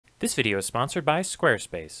This video is sponsored by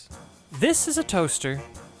Squarespace. This is a toaster,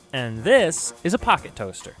 and this is a pocket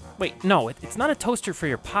toaster. Wait, no, it's not a toaster for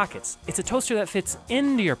your pockets. It's a toaster that fits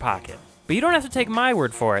into your pocket. But you don't have to take my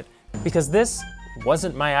word for it, because this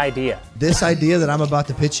wasn't my idea. This idea that I'm about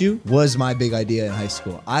to pitch you was my big idea in high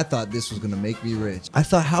school. I thought this was gonna make me rich. I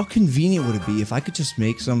thought, how convenient would it be if I could just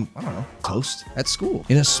make some, I don't know, toast at school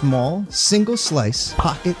in a small, single slice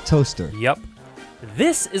pocket toaster. Yup.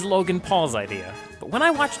 This is Logan Paul's idea. But when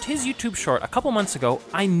I watched his YouTube short a couple months ago,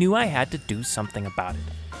 I knew I had to do something about it.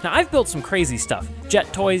 Now, I've built some crazy stuff.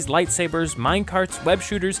 Jet toys, lightsabers, minecarts, web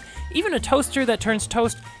shooters, even a toaster that turns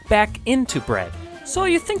toast back into bread. So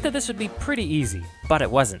you think that this would be pretty easy, but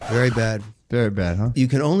it wasn't. Very bad, huh? You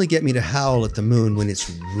can only get me to howl at the moon when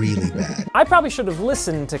it's really bad. I probably should have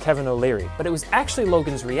listened to Kevin O'Leary, but it was actually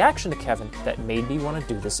Logan's reaction to Kevin that made me want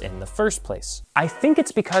to do this in the first place. I think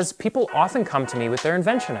it's because people often come to me with their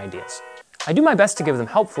invention ideas. I do my best to give them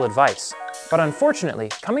helpful advice, but unfortunately,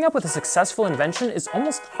 coming up with a successful invention is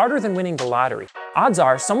almost harder than winning the lottery. Odds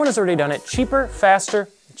are someone has already done it cheaper, faster,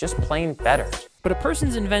 just plain better. But a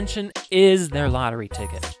person's invention is their lottery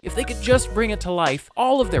ticket. If they could just bring it to life,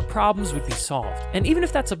 all of their problems would be solved. And even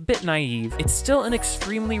if that's a bit naive, it's still an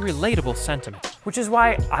extremely relatable sentiment. Which is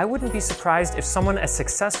why I wouldn't be surprised if someone as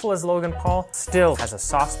successful as Logan Paul still has a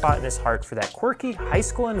soft spot in his heart for that quirky high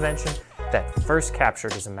school invention that first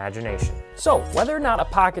captured his imagination. So, whether or not a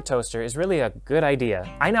pocket toaster is really a good idea,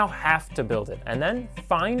 I now have to build it and then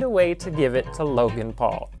find a way to give it to Logan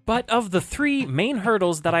Paul. But of the three main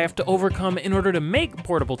hurdles that I have to overcome in order to make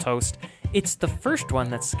portable toast, it's the first one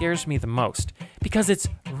that scares me the most, because it's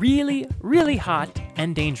really, really hot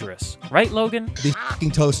and dangerous. Right, Logan? The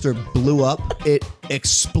f***ing toaster blew up. It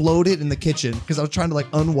exploded in the kitchen because I was trying to like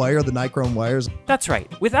unwire the nichrome wires. That's right.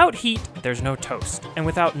 Without heat, there's no toast. And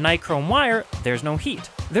without nichrome wire, there's no heat.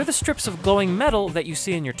 They're the strips of glowing metal that you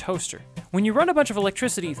see in your toaster. When you run a bunch of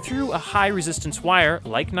electricity through a high resistance wire,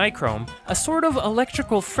 like nichrome, a sort of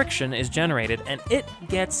electrical friction is generated and it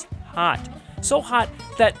gets hot. So hot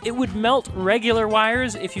that it would melt regular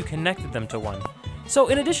wires if you connected them to one. So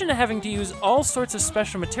in addition to having to use all sorts of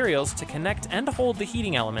special materials to connect and hold the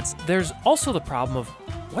heating elements, there's also the problem of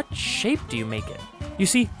what shape do you make it? You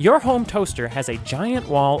see, your home toaster has a giant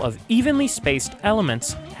wall of evenly spaced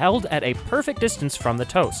elements held at a perfect distance from the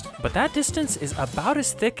toast. But that distance is about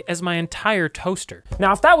as thick as my entire toaster.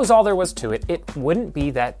 Now, if that was all there was to it, it wouldn't be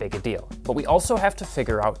that big a deal. But we also have to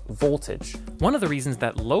figure out voltage. One of the reasons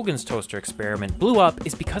that Logan's toaster experiment blew up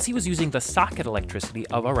is because he was using the socket electricity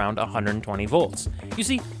of around 120 volts. You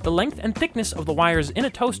see, the length and thickness of the wires in a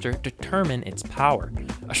toaster determine its power.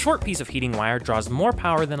 A short piece of heating wire draws more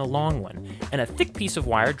power than a long one, and a thick piece of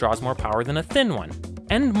wire draws more power than a thin one.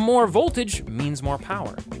 And more voltage means more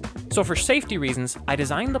power. So for safety reasons, I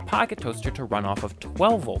designed the pocket toaster to run off of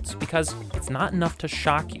 12 volts because it's not enough to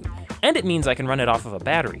shock you. And it means I can run it off of a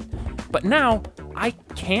battery. But now, I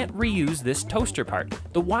can't reuse this toaster part.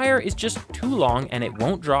 The wire is just too long and it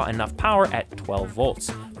won't draw enough power at 12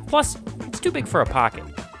 volts. Plus, it's too big for a pocket.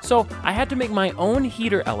 So I had to make my own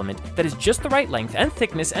heater element that is just the right length and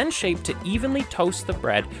thickness and shape to evenly toast the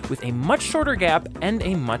bread with a much shorter gap and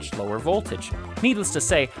a much lower voltage. Needless to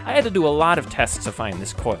say, I had to do a lot of tests to find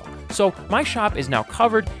this coil. So my shop is now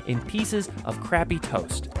covered in pieces of crappy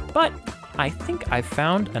toast. But I think I've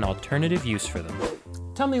found an alternative use for them.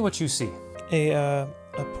 Tell me what you see. A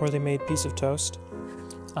poorly made piece of toast.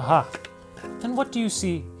 Aha. And what do you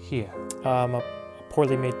see here? A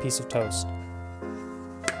poorly made piece of toast.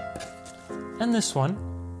 And this one?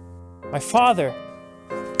 My father!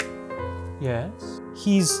 Yes?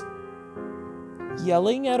 He's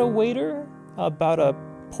yelling at a waiter about a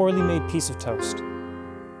poorly made piece of toast.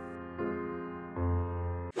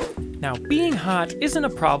 Now, being hot isn't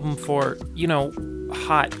a problem for,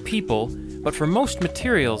 hot people, but for most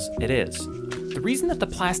materials, it is. The reason that the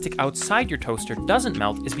plastic outside your toaster doesn't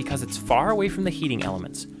melt is because it's far away from the heating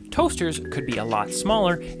elements. Toasters could be a lot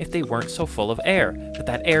smaller if they weren't so full of air, but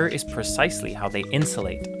that air is precisely how they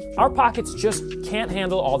insulate. Our pockets just can't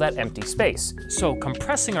handle all that empty space, so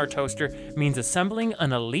compressing our toaster means assembling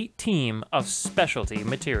an elite team of specialty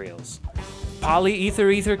materials.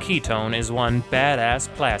 Polyether ether ketone is one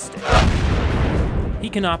badass plastic. He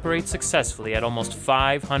can operate successfully at almost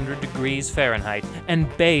 500 degrees Fahrenheit and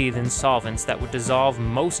bathe in solvents that would dissolve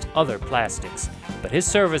most other plastics. But his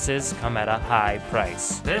services come at a high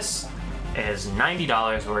price. This is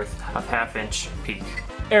 $90 worth of half-inch PEEK.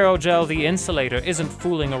 Aerogel the insulator isn't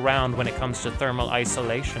fooling around when it comes to thermal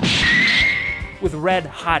isolation. With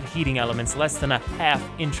red-hot heating elements less than a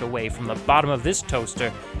half-inch away from the bottom of this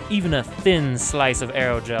toaster, even a thin slice of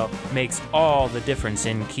aerogel makes all the difference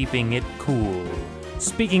in keeping it cool.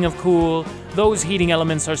 Speaking of cool, those heating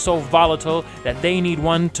elements are so volatile that they need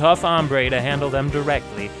one tough hombre to handle them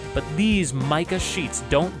directly. But these mica sheets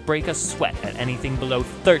don't break a sweat at anything below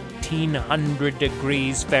 1300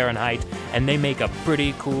 degrees Fahrenheit, and they make a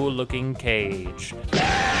pretty cool looking cage.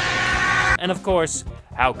 And of course,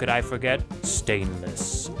 how could I forget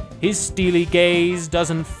stainless? His steely gaze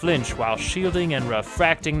doesn't flinch while shielding and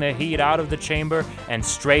refracting the heat out of the chamber and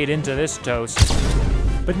straight into this toast.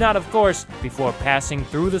 But not, of course, before passing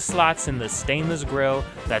through the slots in the stainless grill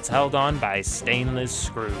that's held on by stainless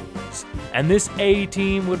screws. And this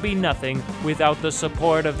A-team would be nothing without the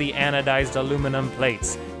support of the anodized aluminum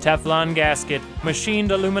plates, Teflon gasket,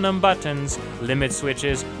 machined aluminum buttons, limit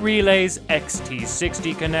switches, relays,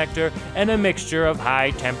 XT60 connector, and a mixture of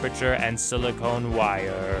high temperature and silicone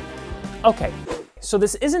wire. Okay, so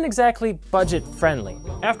this isn't exactly budget friendly.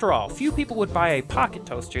 After all, few people would buy a pocket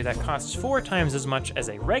toaster that costs 4 times as much as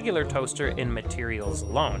a regular toaster in materials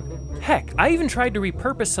alone. Heck, I even tried to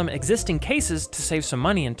repurpose some existing cases to save some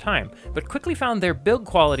money and time, but quickly found their build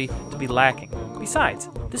quality to be lacking. Besides,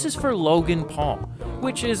 this is for Logan Paul,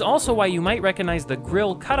 which is also why you might recognize the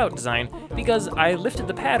grill cutout design, because I lifted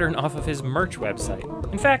the pattern off of his merch website.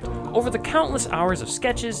 In fact, over the countless hours of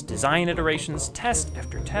sketches, design iterations, test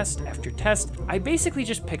after test after test, I basically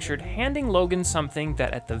just pictured handing Logan something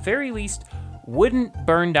that at the very least wouldn't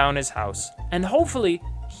burn down his house, and hopefully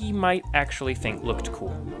he might actually think looked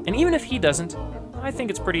cool. And even if he doesn't, I think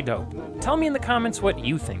it's pretty dope. Tell me in the comments what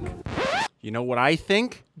you think. You know what I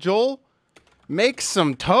think, Joel? Make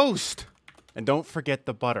some toast. And don't forget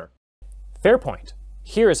the butter. Fair point.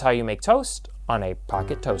 Here is how you make toast on a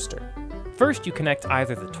pocket toaster. First, you connect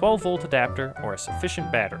either the 12-volt adapter or a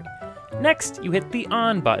sufficient battery. Next, you hit the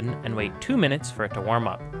on button and wait 2 minutes for it to warm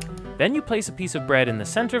up. Then you place a piece of bread in the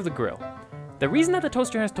center of the grill. The reason that the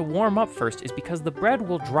toaster has to warm up first is because the bread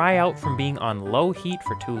will dry out from being on low heat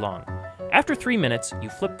for too long. After 3 minutes, you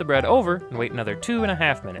flip the bread over and wait another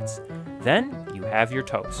 2.5 minutes. Then you have your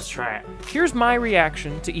toast. Let's try it. Here's my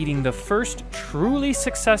reaction to eating the first truly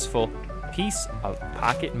successful piece of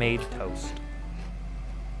pocket-made toast.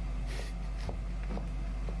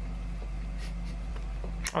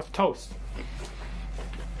 That's toast.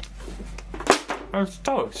 That's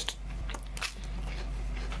toast.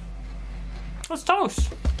 That's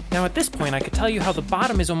toast. Now at this point, I could tell you how the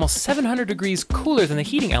bottom is almost 700 degrees cooler than the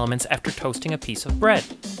heating elements after toasting a piece of bread,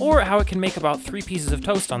 or how it can make about 3 pieces of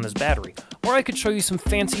toast on this battery, or I could show you some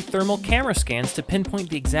fancy thermal camera scans to pinpoint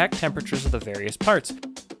the exact temperatures of the various parts.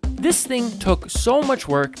 This thing took so much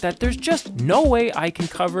work that there's just no way I can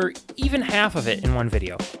cover even half of it in one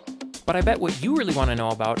video. But I bet what you really want to know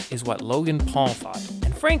about is what Logan Paul thought.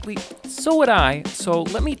 And frankly, so would I, so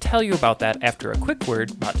let me tell you about that after a quick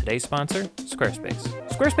word about today's sponsor, Squarespace.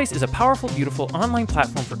 Squarespace is a powerful, beautiful online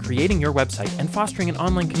platform for creating your website and fostering an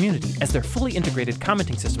online community, as their fully integrated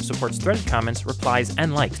commenting system supports threaded comments, replies,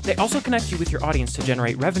 and likes. They also connect you with your audience to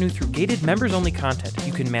generate revenue through gated members-only content.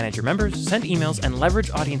 You can manage your members, send emails, and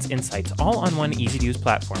leverage audience insights all on one easy-to-use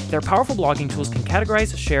platform. Their powerful blogging tools can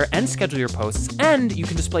categorize, share, and schedule your posts, and you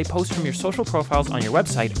can display posts from your social profiles on your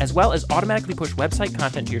website, as well as automatically push website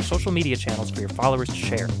content to your social media channels for your followers to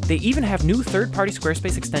share. They even have new third-party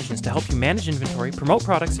Squarespace extensions to help you manage inventory, promote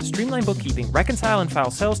products, streamline bookkeeping, reconcile and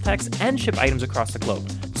file sales tax, and ship items across the globe.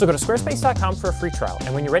 So go to squarespace.com for a free trial,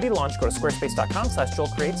 and when you're ready to launch, go to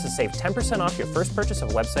squarespace.com/JoelCreates to save 10% off your first purchase of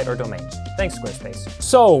a website or domain. Thanks, Squarespace.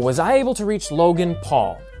 So, was I able to reach Logan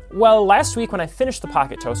Paul? Well, last week when I finished the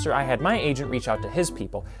pocket toaster, I had my agent reach out to his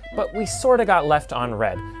people, but we sorta got left on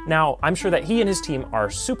red. Now, I'm sure that he and his team are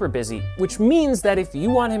super busy, which means that if you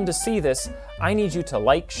want him to see this, I need you to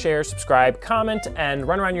like, share, subscribe, comment, and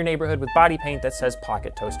run around your neighborhood with body paint that says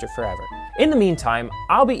Pocket Toaster Forever. In the meantime,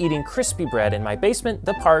 I'll be eating crispy bread in my basement,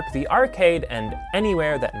 the park, the arcade, and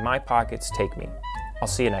anywhere that my pockets take me. I'll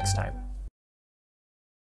see you next time.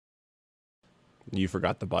 You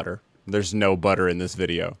forgot the butter. There's no butter in this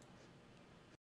video.